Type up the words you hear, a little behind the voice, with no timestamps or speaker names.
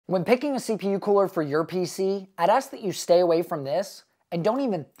When picking a CPU cooler for your PC, I'd ask that you stay away from this and don't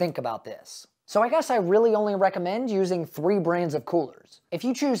even think about this. So I guess I really only recommend using 3 brands of coolers. If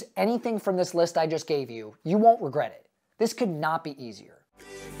you choose anything from this list I just gave you, you won't regret it. This could not be easier.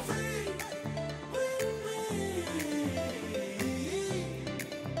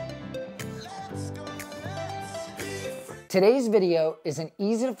 Today's video is an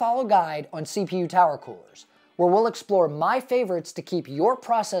easy-to-follow guide on CPU tower coolers, where we'll explore my favorites to keep your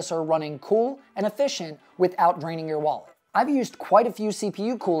processor running cool and efficient without draining your wallet. I've used quite a few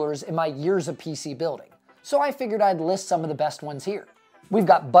CPU coolers in my years of PC building, so I figured I'd list some of the best ones here. We've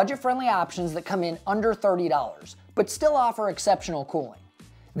got budget-friendly options that come in under $30, but still offer exceptional cooling.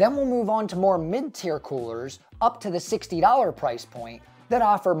 Then we'll move on to more mid-tier coolers up to the $60 price point that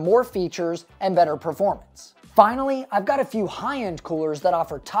offer more features and better performance. Finally, I've got a few high-end coolers that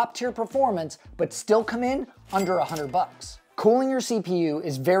offer top-tier performance but still come in under $100. Cooling your CPU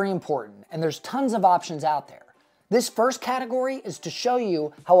is very important, and there's tons of options out there. This first category is to show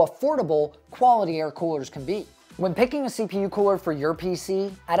you how affordable quality air coolers can be. When picking a CPU cooler for your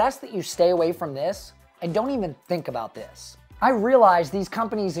PC, I'd ask that you stay away from this and don't even think about this. I realize these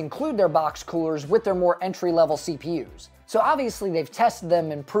companies include their box coolers with their more entry-level CPUs, so obviously they've tested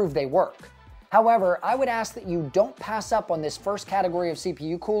them and proved they work. However, I would ask that you don't pass up on this first category of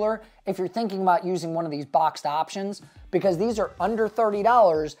CPU cooler if you're thinking about using one of these boxed options, because these are under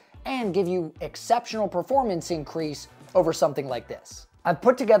 $30 and give you exceptional performance increase over something like this. I've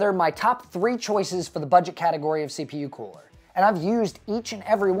put together my top 3 choices for the budget category of CPU cooler, and I've used each and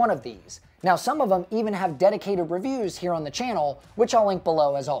every one of these. Now, some of them even have dedicated reviews here on the channel, which I'll link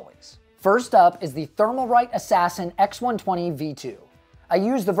below as always. First up is the Thermalright Assassin X120 V2. I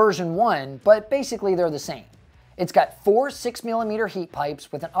use the version 1, but basically they're the same. It's got 4 6mm heat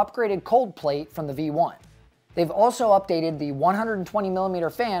pipes with an upgraded cold plate from the V1. They've also updated the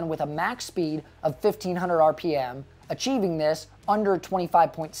 120mm fan with a max speed of 1500 RPM, achieving this under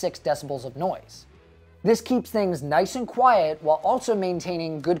 25.6 decibels of noise. This keeps things nice and quiet while also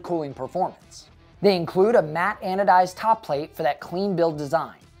maintaining good cooling performance. They include a matte anodized top plate for that clean build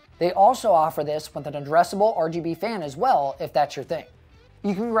design. They also offer this with an addressable RGB fan as well, if that's your thing.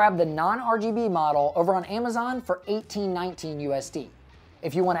 You can grab the non-RGB model over on Amazon for $18.19 USD.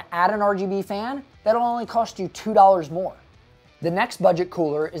 If you want to add an RGB fan, that'll only cost you $2 more. The next budget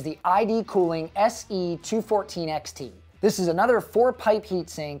cooler is the ID Cooling SE 214 XT. This is another 4-pipe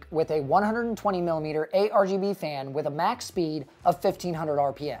heatsink with a 120mm ARGB fan with a max speed of 1500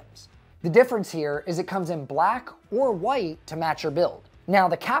 RPMs. The difference here is it comes in black or white to match your build. Now,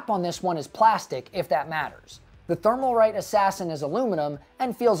 the cap on this one is plastic if that matters. The Thermalright Assassin is aluminum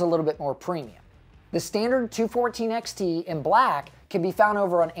and feels a little bit more premium. The standard 214 XT in black can be found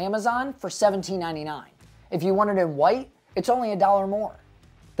over on Amazon for $17.99. If you want it in white, it's only $1 more.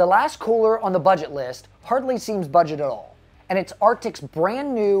 The last cooler on the budget list hardly seems budget at all, and it's Arctic's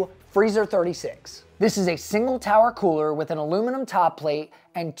brand new Freezer 36. This is a single tower cooler with an aluminum top plate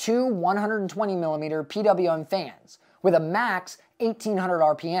and 2 120mm PWM fans with a max 1800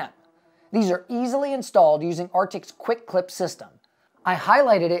 RPM. These are easily installed using Arctic's Quick Clip system. I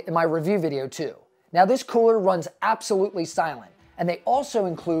highlighted it in my review video too. Now, this cooler runs absolutely silent, and they also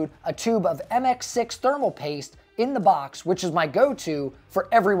include a tube of MX6 thermal paste in the box, which is my go-to for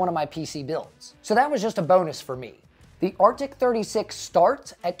every one of my PC builds. So that was just a bonus for me. The Arctic 36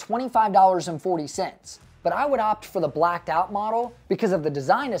 starts at $25.40, but I would opt for the blacked out model because of the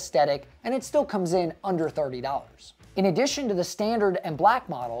design aesthetic, and it still comes in under $30. In addition to the standard and black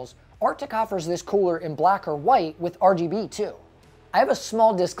models, Arctic offers this cooler in black or white with RGB too. I have a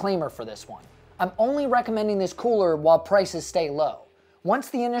small disclaimer for this one. I'm only recommending this cooler while prices stay low. Once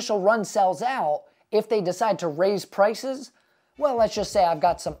the initial run sells out, if they decide to raise prices, well, let's just say I've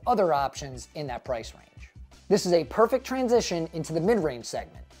got some other options in that price range. This is a perfect transition into the mid-range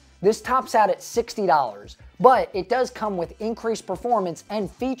segment. This tops out at $60, but it does come with increased performance and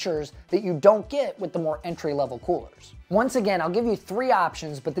features that you don't get with the more entry-level coolers. Once again, I'll give you 3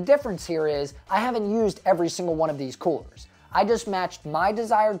 options, but the difference here is I haven't used every single one of these coolers. I just matched my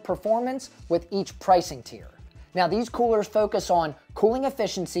desired performance with each pricing tier. Now, these coolers focus on cooling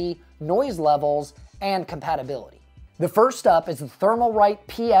efficiency, noise levels, and compatibility. The first up is the Thermalright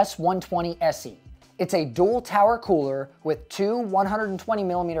PS120 SE. It's a dual tower cooler with 2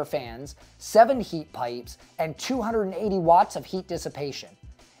 120mm fans, 7 heat pipes, and 280 watts of heat dissipation.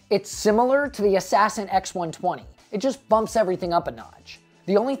 It's similar to the Assassin X120. It just bumps everything up a notch.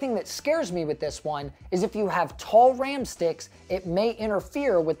 The only thing that scares me with this one is if you have tall ram sticks, it may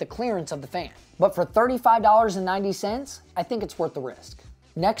interfere with the clearance of the fan. But for $35.90, I think it's worth the risk.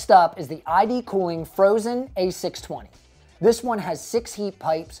 Next up is the ID Cooling Frozn A620. This one has 6 heat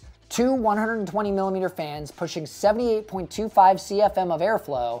pipes, 2 120mm fans pushing 78.25 CFM of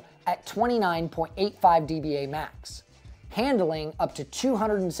airflow at 29.85 dBA max, handling up to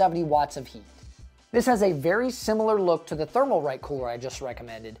 270 watts of heat. This has a very similar look to the Thermalright cooler I just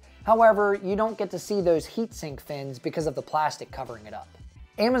recommended. However, you don't get to see those heatsink fins because of the plastic covering it up.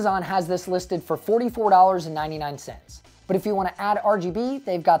 Amazon has this listed for $44.99, but if you want to add RGB,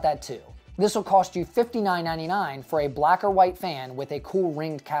 they've got that too. This will cost you $59.99 for a black or white fan with a cool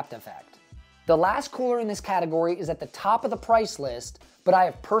ringed capped effect. The last cooler in this category is at the top of the price list, but I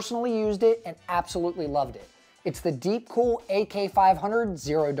have personally used it and absolutely loved it. It's the DeepCool AK500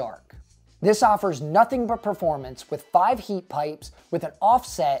 Zero Dark. This offers nothing but performance with 5 heat pipes with an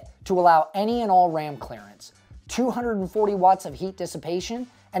offset to allow any and all RAM clearance, 240 watts of heat dissipation,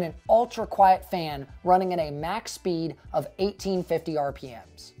 and an ultra quiet fan running at a max speed of 1850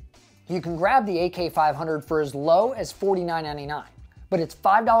 RPMs. You can grab the AK500 for as low as $49.99, but it's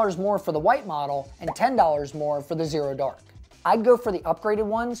 $5 more for the white model and $10 more for the Zero Dark. I'd go for the upgraded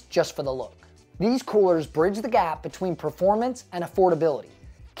ones just for the look. These coolers bridge the gap between performance and affordability,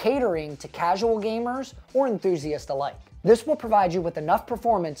 catering to casual gamers or enthusiasts alike. This will provide you with enough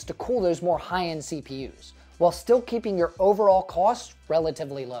performance to cool those more high-end CPUs, while still keeping your overall costs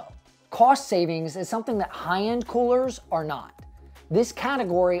relatively low. Cost savings is something that high-end coolers are not. This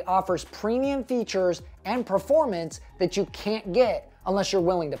category offers premium features and performance that you can't get unless you're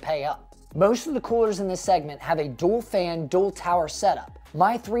willing to pay up. Most of the coolers in this segment have a dual fan, dual tower setup.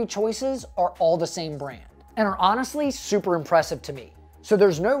 My 3 choices are all the same brand and are honestly super impressive to me. So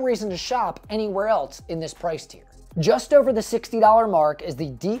there's no reason to shop anywhere else in this price tier. Just over the $60 mark is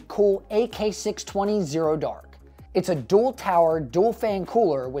the DeepCool AK620 Zero Dark. It's a dual tower, dual fan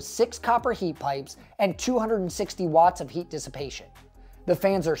cooler with 6 copper heat pipes and 260 watts of heat dissipation. The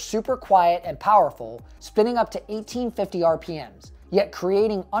fans are super quiet and powerful, spinning up to 1850 RPMs, yet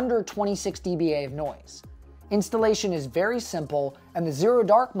creating under 26 dBA of noise. Installation is very simple, and the Zero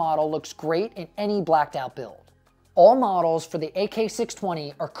Dark model looks great in any blacked out build. All models for the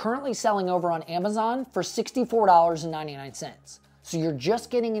AK620 are currently selling over on Amazon for $64.99, so you're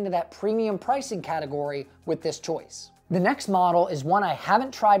just getting into that premium pricing category with this choice. The next model is one I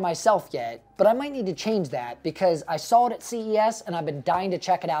haven't tried myself yet, but I might need to change that because I saw it at CES and I've been dying to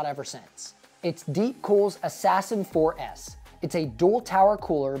check it out ever since. It's DeepCool's Assassin IV SE. It's a dual tower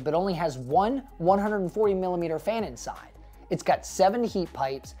cooler but only has one 140mm fan inside. It's got 7 heat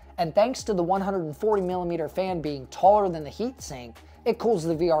pipes, and thanks to the 140mm fan being taller than the heatsink, it cools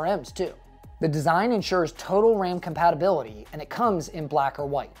the VRMs too. The design ensures total RAM compatibility, and it comes in black or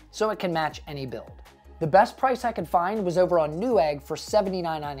white, so it can match any build. The best price I could find was over on Newegg for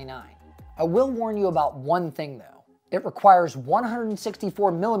 $79.99. I will warn you about one thing though. It requires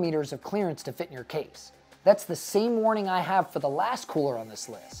 164mm of clearance to fit in your case. That's the same warning I have for the last cooler on this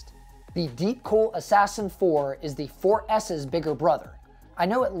list. The DeepCool Assassin IV is the 4S's bigger brother. I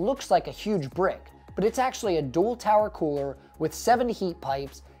know it looks like a huge brick, but it's actually a dual tower cooler with 7 heat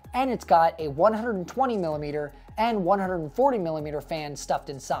pipes, and it's got a 120mm and 140mm fan stuffed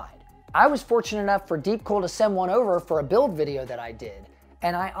inside. I was fortunate enough for DeepCool to send one over for a build video that I did,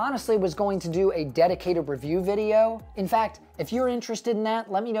 and I honestly was going to do a dedicated review video. In fact, if you're interested in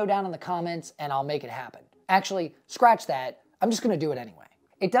that, let me know down in the comments and I'll make it happen. Actually, scratch that, I'm just gonna do it anyway.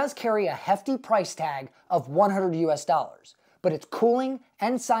 It does carry a hefty price tag of $100 US, but its cooling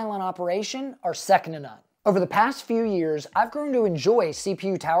and silent operation are second to none. Over the past few years, I've grown to enjoy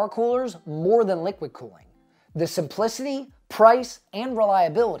CPU tower coolers more than liquid cooling. The simplicity, price, and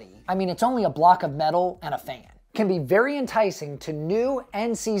reliability, I mean it's only a block of metal and a fan, can be very enticing to new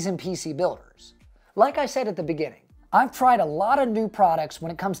and seasoned PC builders. Like I said at the beginning, I've tried a lot of new products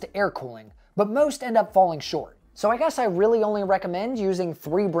when it comes to air cooling, but most end up falling short. So I guess I really only recommend using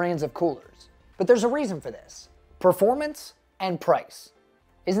 3 brands of coolers. But there's a reason for this: performance and price.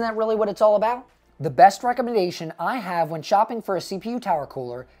 Isn't that really what it's all about? The best recommendation I have when shopping for a CPU tower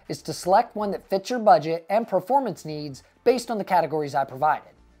cooler is to select one that fits your budget and performance needs based on the categories I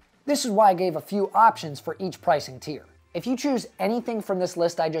provided. This is why I gave a few options for each pricing tier. If you choose anything from this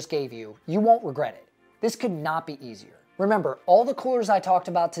list I just gave you, you won't regret it. This could not be easier. Remember, all the coolers I talked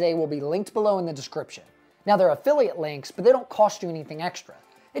about today will be linked below in the description. Now they're affiliate links, but they don't cost you anything extra.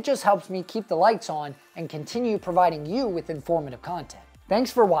 It just helps me keep the lights on and continue providing you with informative content.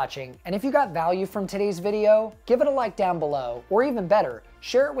 Thanks for watching, and if you got value from today's video, give it a like down below, or even better,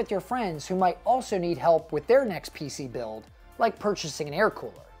 share it with your friends who might also need help with their next PC build, like purchasing an air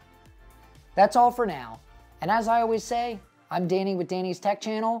cooler. That's all for now, and as I always say, I'm Danny with Danny's Tech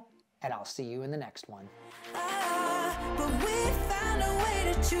Channel, and I'll see you in the next one. But we found a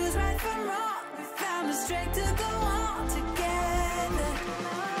way to choose right from wrong. found the strength to go on together.